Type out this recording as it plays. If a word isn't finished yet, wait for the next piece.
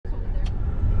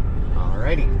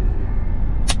Ready.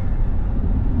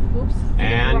 Oops.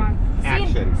 And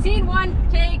action. Scene 1,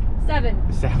 take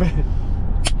 7. 7.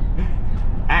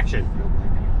 Action.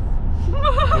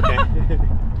 Okay.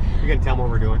 You're gonna tell them what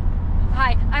we're doing.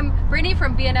 Hi, I'm Brittany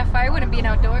from BNF Firewood and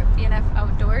BNF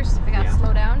Outdoors. I gotta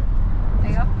slow down.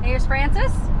 There you go. Here's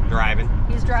Francis. Driving.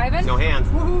 He's driving. No hands.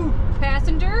 Woohoo!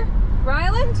 Passenger,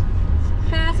 Ryland.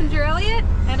 Passenger, Elliot.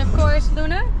 And of course,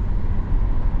 Luna.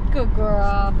 Good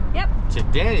girl. Yep.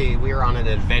 Today we are on an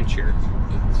adventure.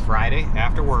 It's Friday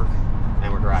after work,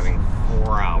 and we're driving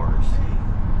 4 hours.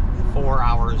 4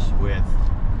 hours with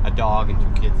a dog and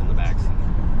 2 kids in the back seat.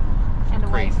 And a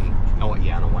Crazy. wife. Oh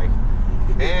yeah, and a wife.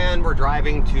 And we're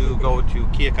driving to go to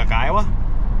Keokuk, Iowa,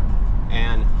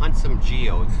 and hunt some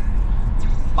geodes.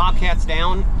 Bobcat's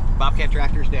down. Bobcat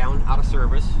tractor's down, out of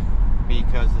service,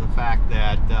 because of the fact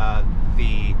that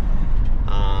the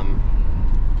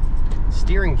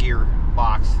steering gear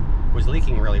box was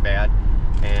leaking really bad,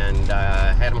 and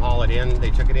had them haul it in. They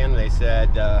took it in. They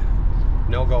said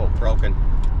no go, broken.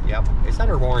 Yep, it's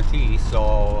under warranty,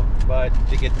 so, but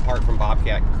to get the part from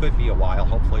Bobcat could be a while.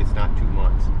 Hopefully it's not 2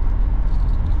 months.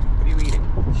 What are you eating?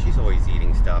 She's always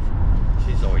eating stuff.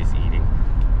 She's always eating.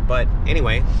 But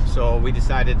anyway, so we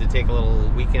decided to take a little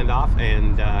weekend off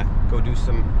and go do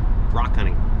some rock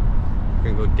hunting.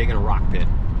 We're gonna go dig in a rock pit.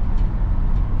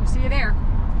 We'll see you there.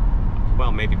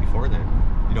 Well, maybe before then.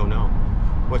 You don't know.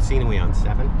 What scene are we on?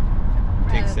 7?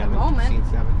 Take 7. At the moment. Scene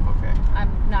 7. Okay. I'm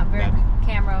not very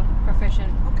camera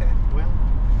proficient. Okay. Well,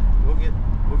 we'll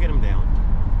get them down.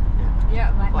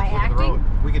 Yeah, my Look at the acting. road.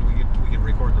 We could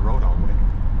record the road all the way.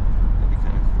 That'd be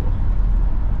kind of cool.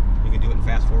 You could do it in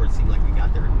fast forward. Seem like we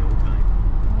got there in no time.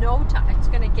 No time. It's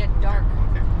gonna get dark.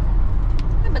 Okay.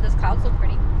 Yeah, but those clouds look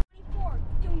pretty. 24,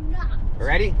 do not.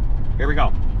 Ready? Here we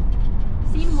go.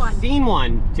 Scene 1. Scene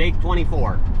 1, take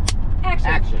 24. Action.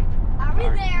 Action. Are we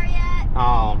there yet?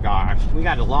 Oh gosh, we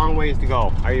got a long ways to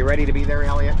go. Are you ready to be there,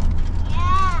 Elliot?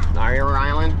 Yeah. Are you,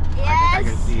 Ryland? Yes. I think I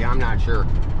can see. I'm not sure.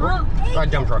 Oh, Got a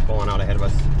dump truck pulling out ahead of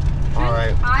us. All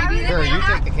right. Here, you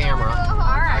take the camera.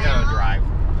 Alright. I gotta drive.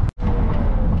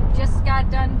 Just got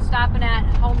done stopping at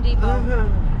Home Depot.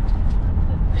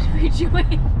 What are you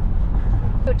doing?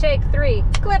 So take 3.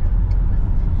 Clip.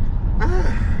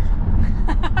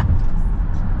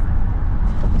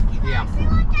 Yeah.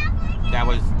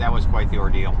 That was quite the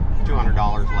ordeal.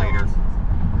 $200 later,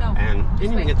 No. and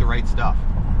didn't even get the right stuff.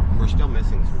 We're still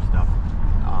missing some stuff.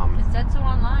 It said so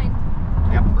online.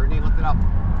 Yep, Brittany looked it up.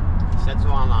 Said so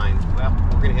online. Well,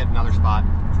 we're gonna hit another spot.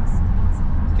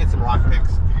 Get some rock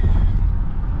picks.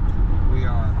 We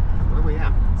are, where are we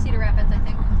at? Cedar Rapids, I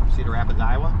think. Cedar Rapids,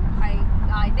 Iowa?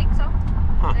 I think so.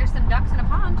 Huh. There's some ducks in a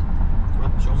pond.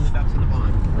 Well, show them the ducks in the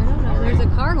pond. I don't know. There's a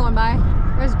car going by.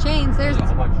 There's chains. There's. a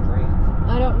whole bunch of trains.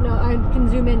 I don't know. I can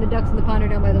zoom in. The ducks in the pond are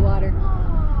down by the water.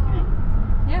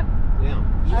 Yep. Yeah.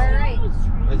 All right.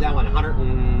 Is that one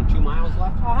 102 miles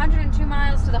left? 102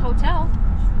 miles to the hotel,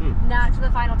 not to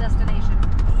the final destination.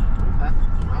 Okay.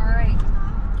 All right.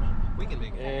 We can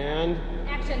make it. And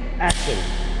Action. action.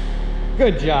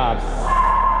 Good job.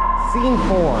 Scene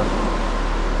 4.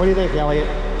 What do you think, Elliot?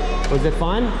 Was it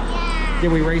fun? Yeah.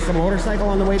 Did we race a motorcycle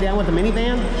on the way down with the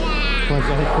minivan? Yeah. Was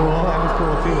that cool? That was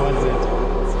cool too, wasn't it?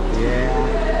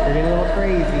 Yeah. We're getting a little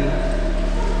crazy.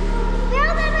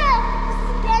 We're gonna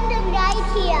spend the night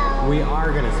here. We are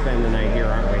going to spend the night here,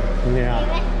 aren't we? Yeah.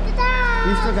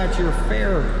 You still got your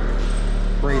fair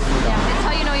bracelet Yeah, on. that's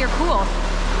how you know you're cool.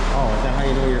 Oh, is that how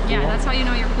you know you're cool? Yeah, that's how you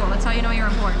know you're cool. That's how you know you're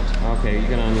important. Okay, you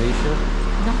gonna unleash her?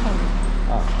 No.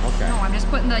 Oh, okay. No, I'm just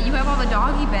putting you have all the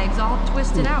doggy bags all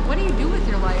twisted out. What do you do with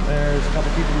your life? There's a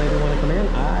couple people maybe want to come in.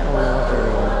 I don't know what they're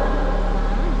doing.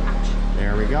 Ouch.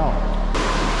 There we go.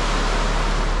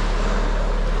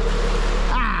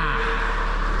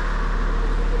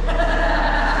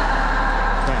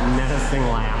 That menacing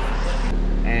laugh.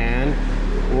 And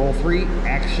roll 3,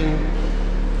 action.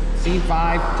 Scene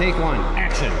 5, take 1,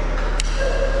 action.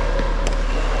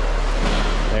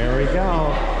 There we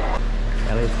go.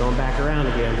 Elliot's going back around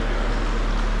again.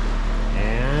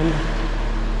 And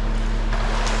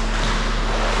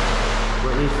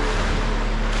Brittany's.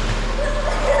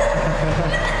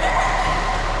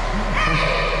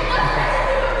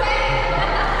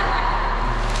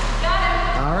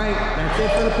 All right, that's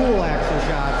it for the pool action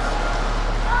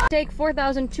shots. Take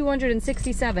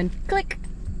 4,267. Click.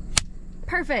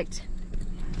 Perfect.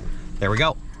 There we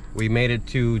go. We made it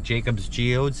to Jacob's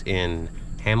Geodes in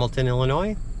Hamilton,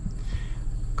 Illinois.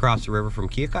 Across the river from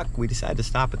Keokuk. We decided to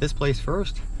stop at this place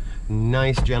first.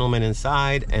 Nice gentleman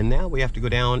inside, and now we have to go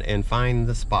down and find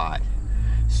the spot.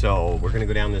 So we're gonna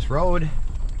go down this road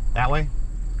that way.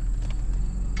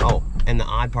 Oh, And the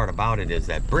odd part about it is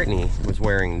that Brittany was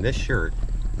wearing this shirt,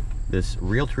 this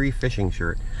Real Tree fishing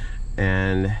shirt,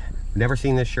 and never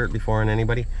seen this shirt before on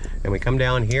anybody. And we come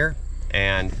down here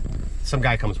and some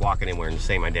guy comes walking in wearing the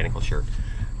same identical shirt.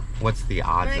 What's the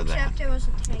odds of that? Except it was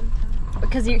a tank top.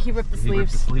 Because he ripped the sleeves. He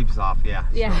ripped the sleeves off, yeah.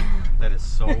 Yeah. So, that is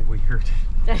so weird.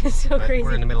 That is so But crazy.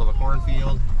 we're in the middle of a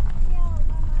cornfield.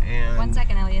 And 1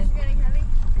 second, Elliot.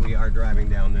 we are driving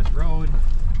down this road.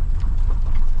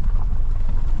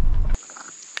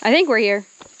 I think we're here.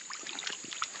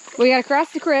 We gotta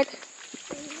cross the creek.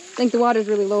 I think the water's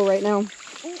really low right now.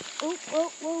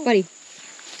 Buddy,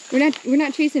 we're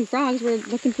not chasing frogs, we're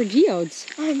looking for geodes.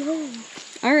 I know.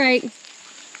 Alright.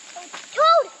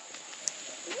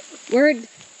 Toad!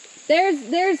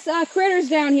 There's critters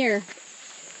down here.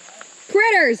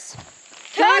 Critters!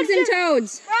 Frogs and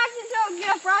toads. Frogs and toads,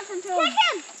 yeah, frogs and toads.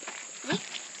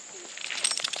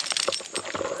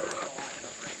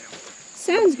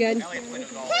 Sounds good. Chicken!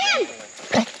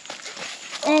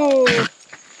 Oh.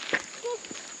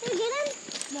 Can you get him?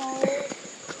 No.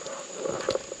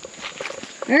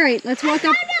 Alright, let's walk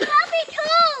up. I found a bumpy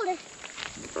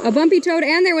toad! A bumpy toad,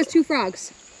 and there was 2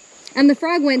 frogs. And the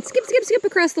frog went skip, skip, skip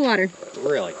across the water.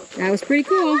 Really? That was pretty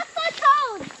cool. What's the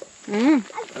toad? Oh.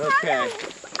 Okay.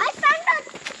 I found a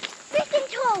freaking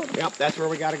toad. Yep, that's where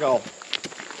we gotta go.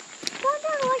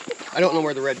 I don't know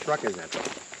where the red truck is at though.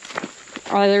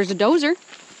 Oh, there's a dozer.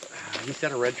 He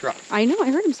said a red truck. I know, I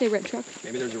heard him say red truck.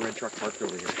 Maybe there's a red truck parked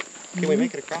over here. Can we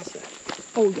make it across that?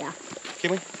 Oh, yeah.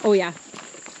 Can we? Oh, yeah.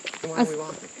 Then why are we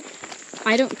walking?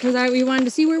 I don't, because we wanted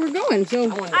to see where we're going, so. I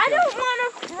don't want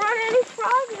to run any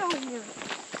frogs over here.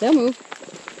 They'll move.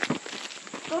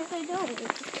 What if they don't?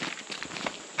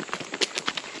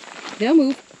 They'll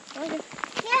move. Okay.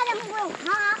 Yeah, them will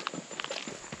hop.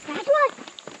 That's what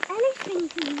anything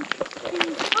can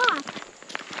hop.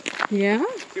 Yeah?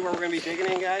 See where we're gonna be digging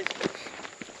in, guys?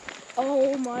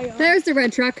 Oh my god. There's the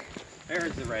red truck.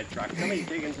 There's the red truck. Somebody's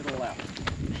digging to the left.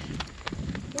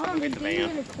 Mom, Get the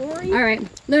van. All right,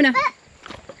 Luna.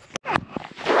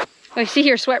 I see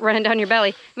your sweat running down your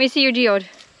belly. Let me see your geode.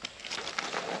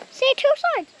 See, 2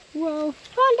 sides. Whoa.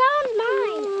 Run down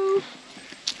mine.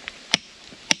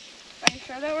 Are you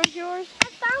sure that was yours? I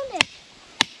found it.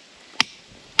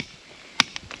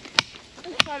 I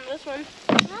found this one.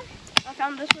 Huh? I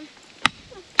found this one.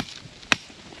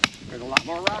 There's a lot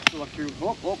more rocks to look through.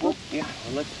 Oh, oh, oh. Yeah.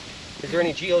 Well, let's. Is there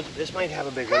any geodes? This might have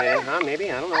a big one in it, huh? Maybe.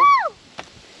 I don't know.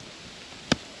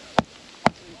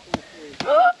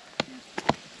 Oh!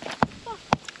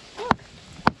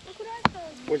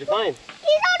 What'd you find?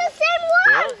 These are the same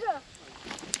ones!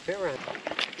 Here, right.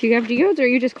 Do you have geodes or are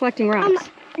you just collecting rocks?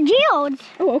 Geodes.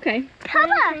 Oh, okay.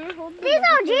 Papa, these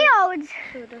are geodes.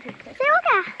 See, look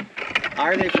at.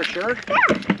 Are they for sure?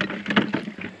 Yeah.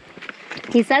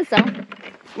 He says so.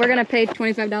 We're going to pay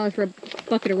 $25 for a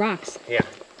bucket of rocks. Yeah.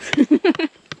 I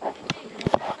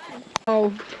Oh.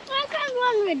 found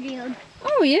one red geode.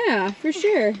 Oh, yeah, for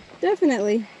sure.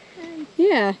 Definitely.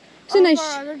 Yeah. It's a nice.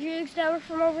 Are other geodes that were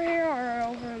from over here or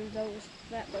over in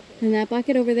that bucket? In that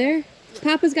bucket over there?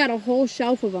 Papa's got a whole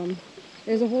shelf of them.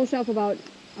 There's a whole shelf about,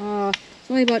 it's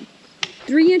only about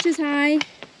 3 inches high.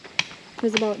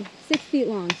 It's about 6 feet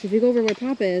long. So if you go over where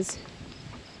Papa is,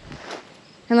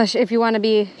 unless if you want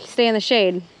to stay in the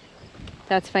shade,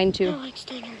 that's fine too. I like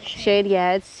staying in the shade. Shade,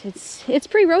 yeah, it's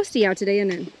pretty roasty out today,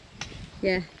 isn't it?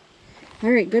 Yeah. All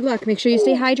right, good luck. Make sure you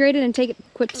stay hydrated and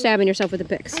quit stabbing yourself with the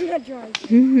picks. I'm not drawing.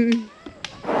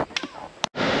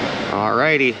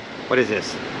 Alrighty. What is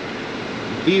this?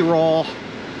 B-roll,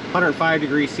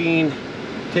 105-degree scene,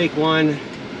 take 1,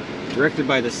 directed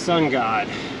by the sun god.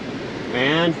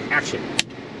 And action.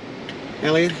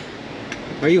 Elliot,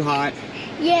 are you hot?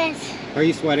 Yes. Are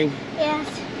you sweating? Yes.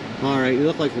 Alright, you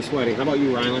look like you're sweating. How about you,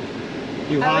 Rylan?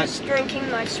 You I hot? was drinking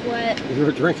my sweat. You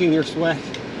were drinking your sweat?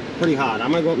 Pretty hot.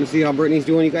 I'm gonna go up and see how Brittany's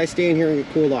doing. You guys stay in here and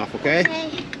get cooled off, okay?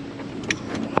 Okay.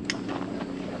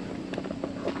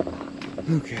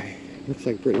 Okay. Looks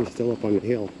like Brittany's still up on the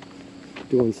hill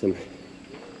doing some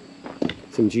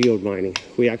geode mining.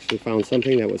 We actually found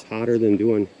something that was hotter than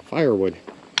doing firewood.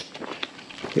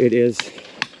 It is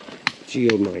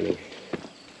geode mining.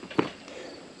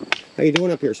 How you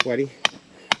doing up here, Sweaty?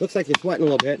 Looks like you're sweating a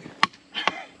little bit.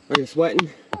 Are you sweating?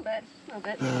 A little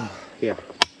bit. Yeah.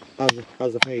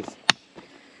 How's the face?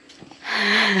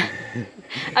 I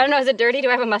don't know, is it dirty? Do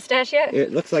I have a mustache yet?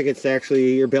 It looks like it's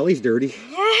actually, your belly's dirty.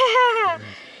 Yeah.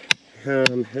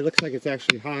 It looks like it's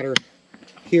actually hotter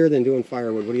here than doing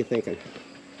firewood. What are you thinking?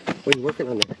 What are you working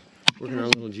on there? Working on a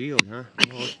little geode, huh?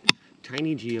 Oh,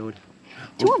 tiny geode.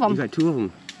 Two of them. You got 2 of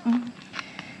them.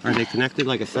 Are they connected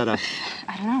like a set of...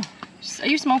 I don't know. Are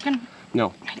you smoking?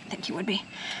 No. I didn't think you would be.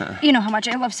 You know how much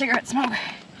I love cigarette smoke.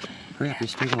 Hurry up,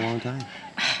 it's taking a long time.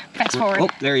 Fast forward. Oh,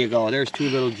 there you go. There's 2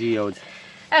 little geodes.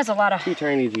 That's a lot of 2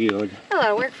 tiny geodes. a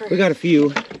lot of work for. We got a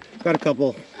few. Got a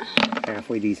couple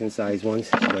halfway decent sized ones,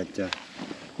 but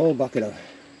whole bucket of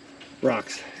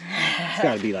rocks. It's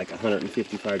got to be like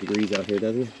 155 degrees out here,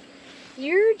 doesn't it?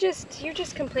 You're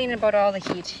just complaining about all the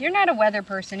heat. You're not a weather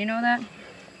person, you know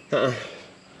that?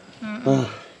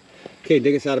 Okay,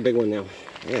 dig us out a big one now.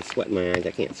 I got sweat in my eyes.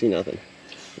 I can't see nothing.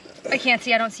 I can't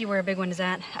see. I don't see where a big one is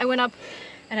at. I went up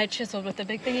and I chiseled with the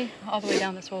big thingy all the way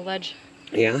down this whole ledge.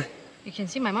 Yeah? You can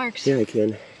see my marks. Yeah, I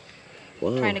can.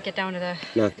 Wow. Trying to get down to the...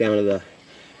 Knock down to the,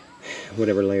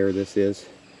 whatever layer this is.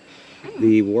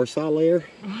 The Warsaw layer?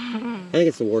 I think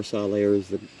it's the Warsaw layer is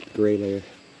the gray layer.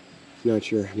 Not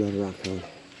sure. I'm not a rock hound.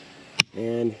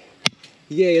 And,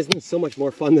 yay, isn't it so much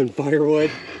more fun than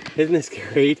firewood? Isn't this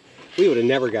great? We would have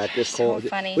never got this cold. So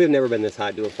funny. We have never been this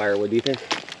hot doing firewood, do you think?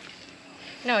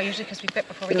 No, usually because we quit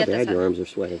before we Not get bad, this. your arms are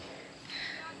sweating.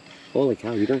 Holy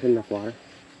cow, you drinking enough water?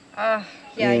 Yeah,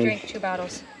 I And drank 2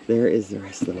 bottles. there is the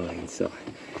rest of the line. So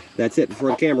that's it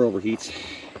before the camera overheats.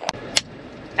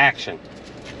 Action.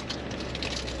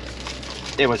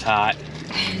 It was hot.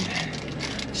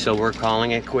 So we're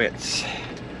calling it quits.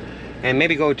 And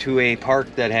maybe go to a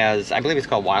park that has, I believe it's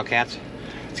called Wildcats.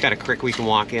 It's got a creek we can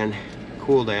walk in,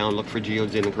 cool down, look for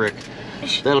geodes in the creek.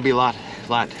 That'll be a lot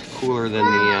cooler than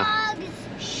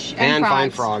the and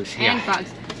find frogs. Yeah. And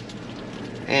frogs.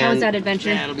 And How was that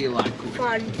adventure? That'll be a lot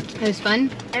cooler. Fun. It was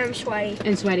fun And I'm sweaty.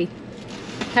 and sweaty.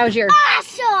 How was your?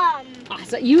 Awesome!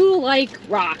 Awesome. You like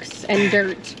rocks and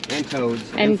dirt And toads.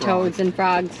 and frogs. toads and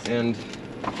frogs. And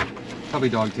probably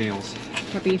dog tails.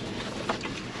 Puppy.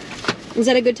 Is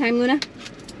that a good time, Luna?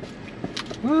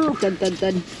 Woo. Dud, dud,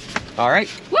 dud. All right.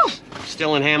 Woo!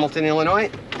 Still in Hamilton, Illinois.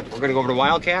 We're gonna go over to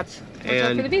Wildcats. Watch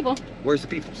out for the people. Where's the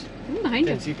peoples? Ooh, behind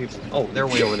you. Can't see people. Oh, they're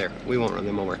way over there. We won't run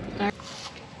them over. Alright.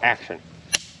 Action.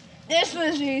 This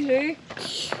was easy.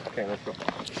 Okay, let's go.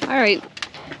 All right.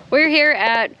 We're here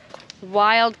at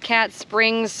Wildcat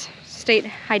Springs State.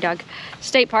 Hi, Doug.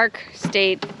 State Park.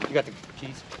 State. You got the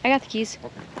keys? I got the keys.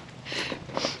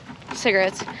 Okay.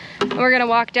 Cigarettes. And we're gonna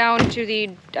walk down to the,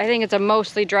 I think it's a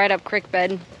mostly dried up creek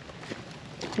bed,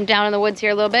 down in the woods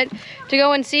here a little bit, to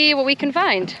go and see what we can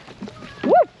find.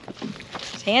 Woo!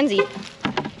 It's handsy.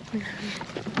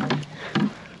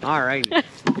 All right. Well,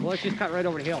 let's just cut right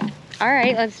over the hill. All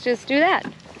right, let's just do that.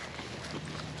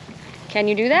 Can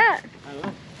you do that? I don't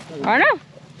know. I don't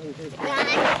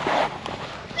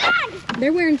know.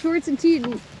 They're wearing shorts and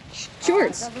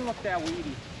shorts. Doesn't look that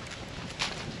weedy.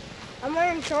 I'm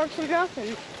wearing shorts and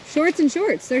nothing. Shorts and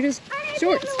shorts. They're just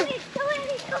shorts.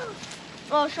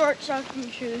 Oh, short socks and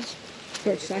shoes.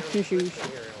 Shorts, socks, and shoes.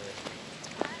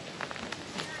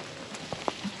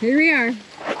 Here we are.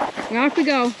 Off we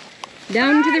go.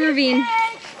 Down into the ravine.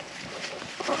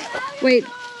 Wait,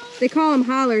 they call them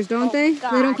hollers, don't they?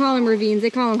 God. They don't call them ravines. They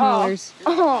call them hollers.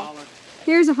 Oh.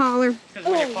 Here's a holler. Because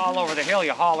when you fall over the hill,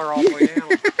 you holler all the way down.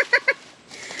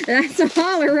 That's a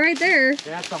holler right there.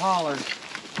 That's a holler.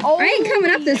 Oh. I ain't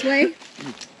coming up this way.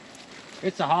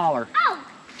 It's a holler. Ow.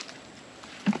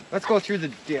 Let's go through the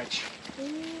ditch.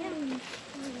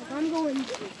 I'm going.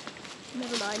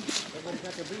 Never mind. Everyone's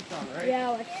got their boots on, right? Yeah,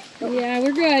 let's go. Yeah,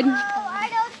 we're good. Oh, I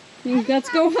don't. Let's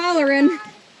go hollering. All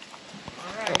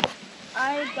right.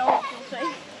 I don't feel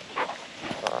safe.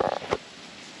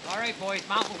 All right, boys.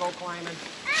 Mountain goat climbing.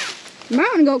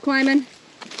 Mountain goat climbing.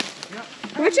 Yep.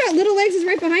 Watch out, Little Legs is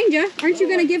right behind you. Aren't you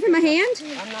going to give him a hand?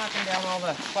 I'm knocking down all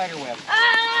the spider web.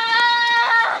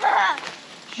 Ah!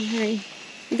 Okay.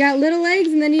 You got Little Legs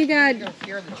and then you got, You're gonna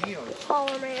scare the geodes.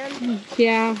 Holler, man.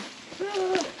 yeah.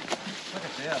 Look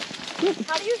at this.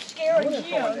 How do you scare a Luna's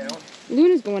going geode? down.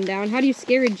 Luna's going down. How do you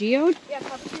scare a geode? Yeah,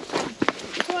 Papa,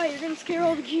 why you're gonna scare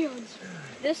all the geodes.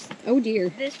 This Oh dear.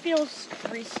 feels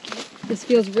risky. This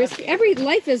feels risky. Every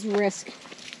life is risk.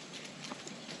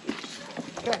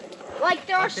 Like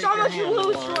there are take so your much hand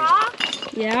loose along.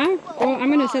 rocks. Yeah? Well, I'm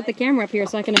going to set the camera up here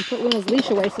so I can put Luna's leash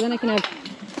away so then I can have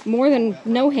more than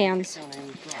no hands.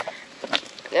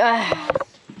 Ugh.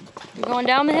 We're going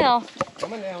down the hill.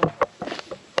 Coming down.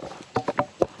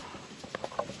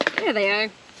 There they are.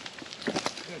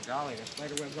 Good golly, there's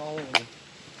spider webs all over me.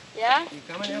 Yeah? You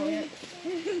coming down yet? I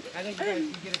think you guys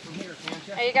can get it from here, can't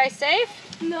you? Are you guys safe?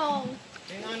 No,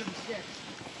 Hang on to the stick.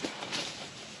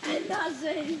 it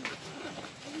doesn't.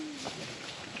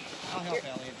 I'll help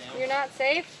Elliot down. You're not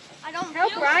safe? I don't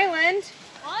Help feel it. Ryland.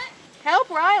 What? Help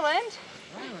Ryland.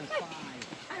 Ryland's 5.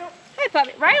 I don't. Hey,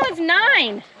 puppy. Ryland's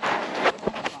 9.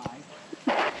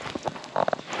 5.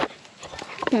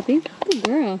 Puppy. Good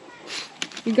girl.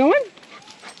 You going?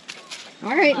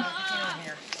 All right.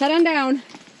 Head on down.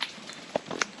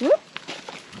 Whoop.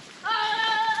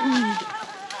 I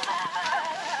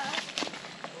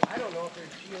don't know if there's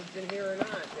geodes in here or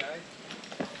not, guys.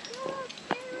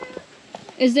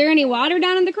 Is there any water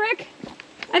down in the creek?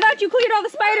 I thought you cleared all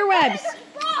the spider webs.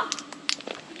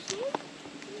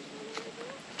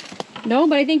 No,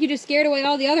 but I think you just scared away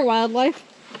all the other wildlife.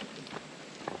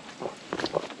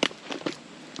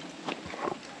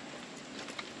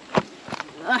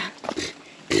 Ugh.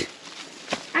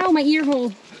 Ow, my ear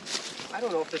hole. I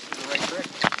don't know if this is the right trick.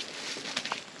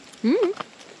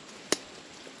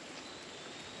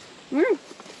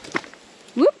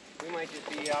 Whoop. We might just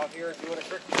be out here doing a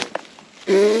trick.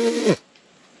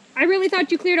 I really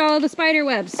thought you cleared all of the spider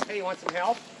webs. Hey, you want some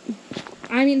help?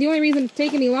 I mean, the only reason it's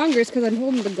taking me longer is because I'm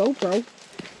holding the GoPro.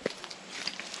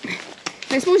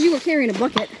 I suppose you were carrying a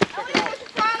bucket.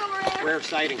 Rare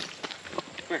sighting.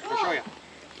 Come here, I'll show you.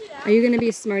 Are you going to be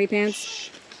a smarty pants? Shh.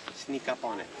 Sneak up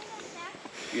on it.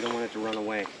 You don't want it to run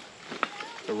away.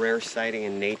 The rare sighting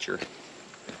in nature.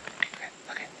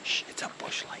 Look at, shh, it's a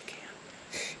bush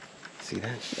lycan. See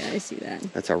that? Yeah, I see that.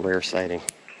 That's a rare sighting.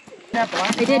 I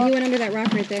did. He went under that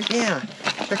rock right there. Yeah,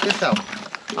 check this out.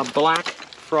 A black He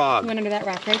frog. went under that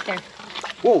rock right there.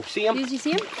 Whoa, see him? Did you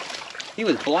see him? He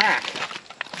was black.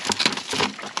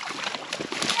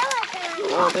 I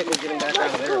don't think we're getting back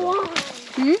out of there.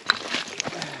 Hmm?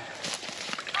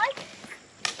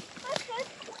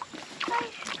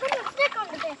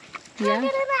 Yeah?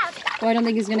 Oh, I don't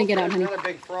think he's going to get out, honey. Another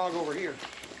big frog over here.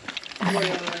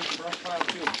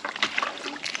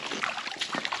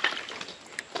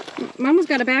 Mama's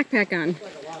got a backpack on. Like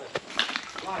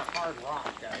a lot of hard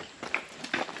rock, guys.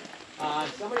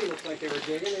 Somebody looks like they were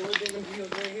digging. They were digging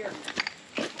geodes right here.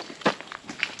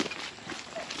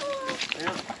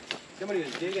 Yeah. Somebody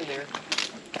was digging there.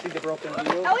 See the broken geode?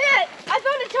 Elliot, I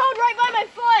found a toad right by my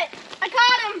foot. I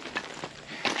caught him.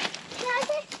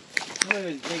 Somebody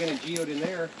was digging a geode in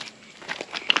there.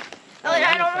 Elliot,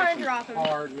 I don't Looks want like to drop him.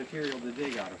 hard material to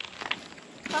dig out of.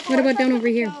 What about down over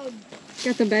here?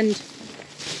 Got the bend.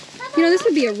 You know, this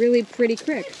would be a really pretty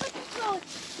creek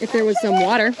if there was some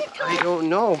water. I don't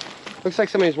know. Looks like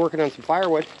somebody's working on some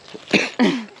firewood.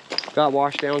 Got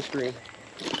washed downstream.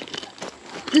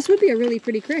 This would be a really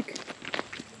pretty creek.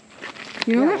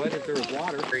 You know Yeah, that? what if there was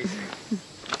water?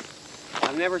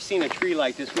 I've never seen a tree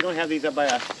like this. We don't have these up by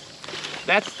us.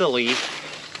 That's the leaf.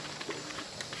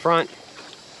 Front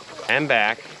and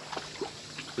back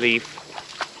leaf.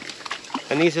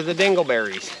 And these are the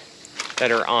dingleberries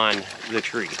that are on the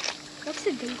tree. What's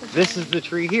the dingleberry? This is the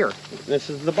tree here. This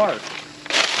is the bark.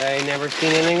 I never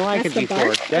seen anything like That's it the before.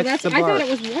 bark? That's Oh, the bark. I thought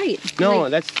it was white. No,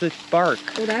 Like, that's the bark.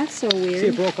 well, that's so See, it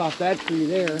weird. broke off that tree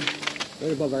there,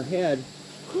 right above our head.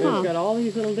 And Huh. it's got all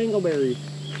these little dingleberries.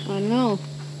 I don't know.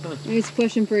 Huh. He's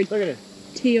pushing for a Look at it.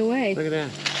 TOA. Look at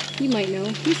that. He might know.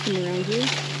 He's from around here.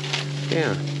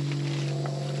 Yeah.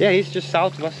 Yeah, he's just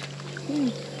south of us.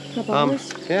 Couple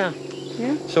hours. Yeah.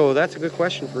 Yeah. So that's a good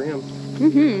question for him.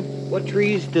 Mm-hmm. What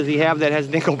trees does he have that has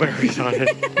dingleberries on it?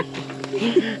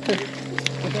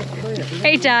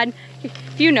 Hey, Todd.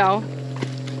 You know.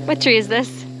 What tree is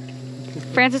this?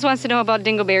 Francis wants to know about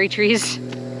dingleberry trees.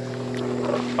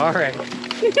 All right.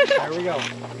 There we go.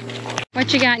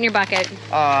 What you got in your bucket?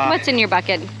 What's in your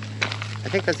bucket? I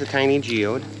think that's a tiny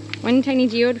geode. One tiny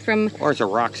geode from... Or it's a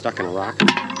rock stuck in a rock.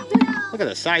 Look at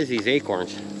the size of these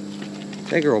acorns.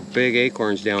 They grow big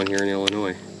acorns down here in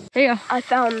Illinois. Yeah. I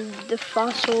found the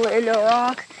fossil in a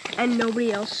rock, and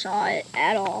nobody else saw it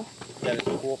at all. That is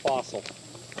a cool fossil.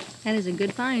 That is a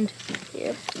good find.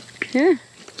 Yep. Yeah,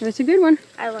 that's a good one.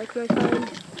 I like my find.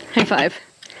 High five.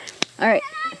 All right.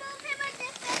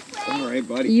 All right,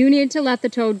 buddy. You need to let the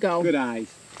toad go. Good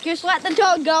eyes. Just let the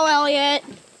toad go, Elliot.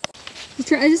 Is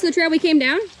this the trail we came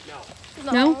down?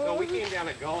 No? No, we came down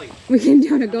a gully. We came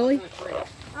down a gully? That wasn't a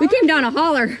tree. We came down a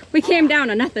holler. We came down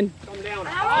a nothing. Come down.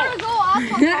 I want to go off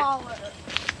a holler.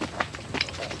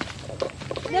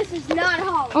 This is not a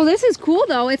holler. Oh, this is cool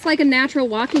though. It's like a natural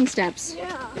walking steps.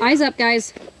 Yeah. Eyes up,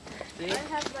 guys. See? I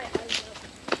have my eyes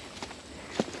up.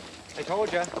 I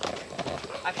told you.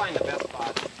 I find the best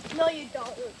spots. No, you don't.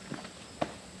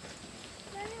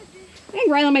 I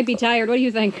think Rylan might be tired. What do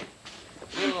you think?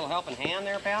 Need a little helping hand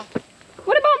there, pal?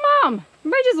 What about Mom?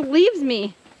 Everybody just leaves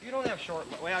me. You don't have short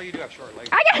legs. Well, you do have short legs.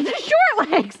 I got the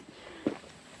short legs.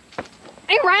 I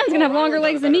think Ryan's gonna have longer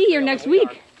legs than me here next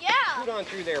week. Yeah. Scoot on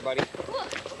through there, buddy.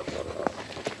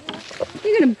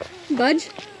 You gonna budge?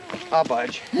 I'll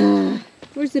budge.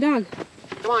 Where's the dog?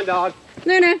 Come on, dog.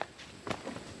 Luna.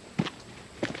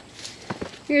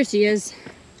 Here she is.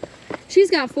 She's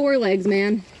got 4 legs,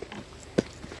 man.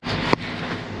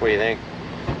 What do you think?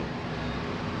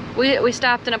 We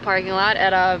stopped in a parking lot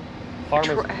at a Farm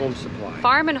and Home Supply.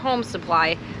 Farm and Home Supply.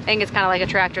 I think it's kind of like a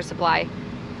Tractor Supply,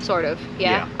 sort of.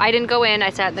 Yeah. I didn't go in. I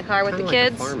sat in the car with the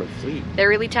kids. Like a farm and fleet. They're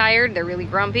really tired. They're really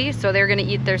grumpy, so they're gonna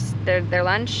eat their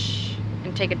lunch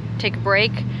and take a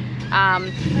break. But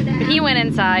he went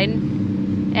inside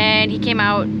and he came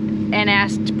out and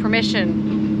asked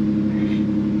permission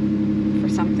for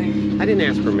something. I didn't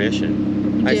ask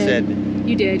permission. I said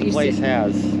you did. The place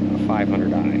has a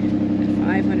 500i.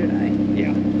 500i.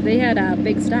 Yeah. They had a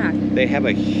big stock. They have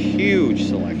a huge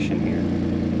selection here.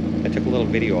 I took a little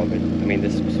video of it. I mean,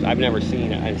 I've never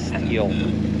seen a steel,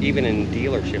 even in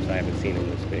dealerships. I haven't seen them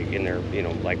this big in their, you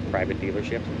know, like private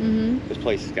dealerships. This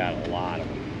place has got a lot of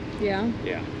them. Yeah.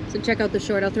 Yeah. So check out the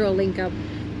short. I'll throw a link up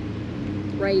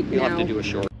right now. You'll have to do a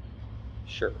short.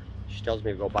 Sure. She tells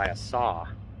me to go buy a saw,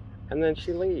 and then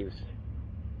she leaves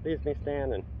me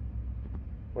standing.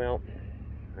 Well,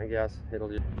 I guess it'll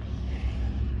just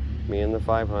me and the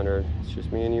 500. It's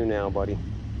just me and you now, buddy.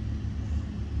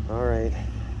 All right.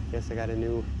 Guess I got a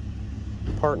new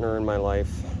partner in my life.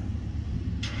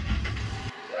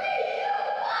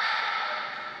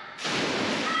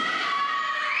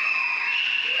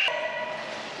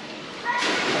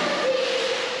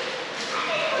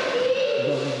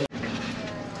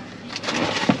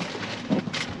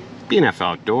 BNF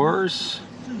Outdoors,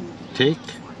 take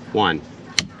 1,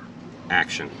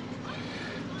 action.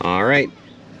 All right,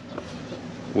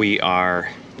 we are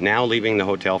now leaving the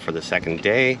hotel for the second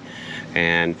day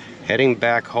and heading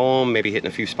back home, maybe hitting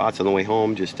a few spots on the way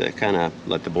home just to kind of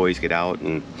let the boys get out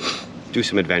and do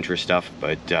some adventurous stuff.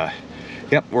 But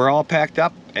yep, we're all packed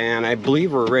up and I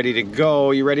believe we're ready to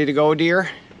go. You ready to go, dear?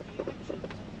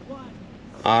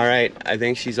 All right, I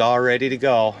think she's all ready to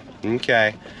go.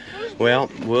 Okay. Well,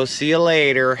 we'll see you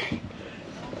later.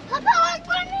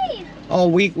 Oh,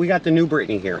 we got the new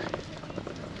Brittany here.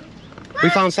 We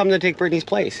found something to take Brittany's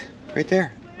place. Right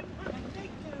there.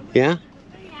 Yeah?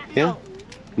 Yeah?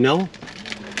 No?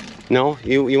 No?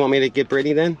 You want me to get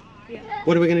Brittany then? Yeah.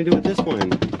 What are we gonna do with this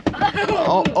one?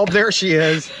 Oh, there she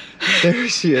is. There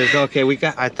she is. Okay,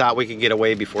 I thought we could get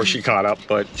away before she caught up,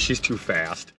 but she's too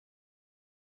fast.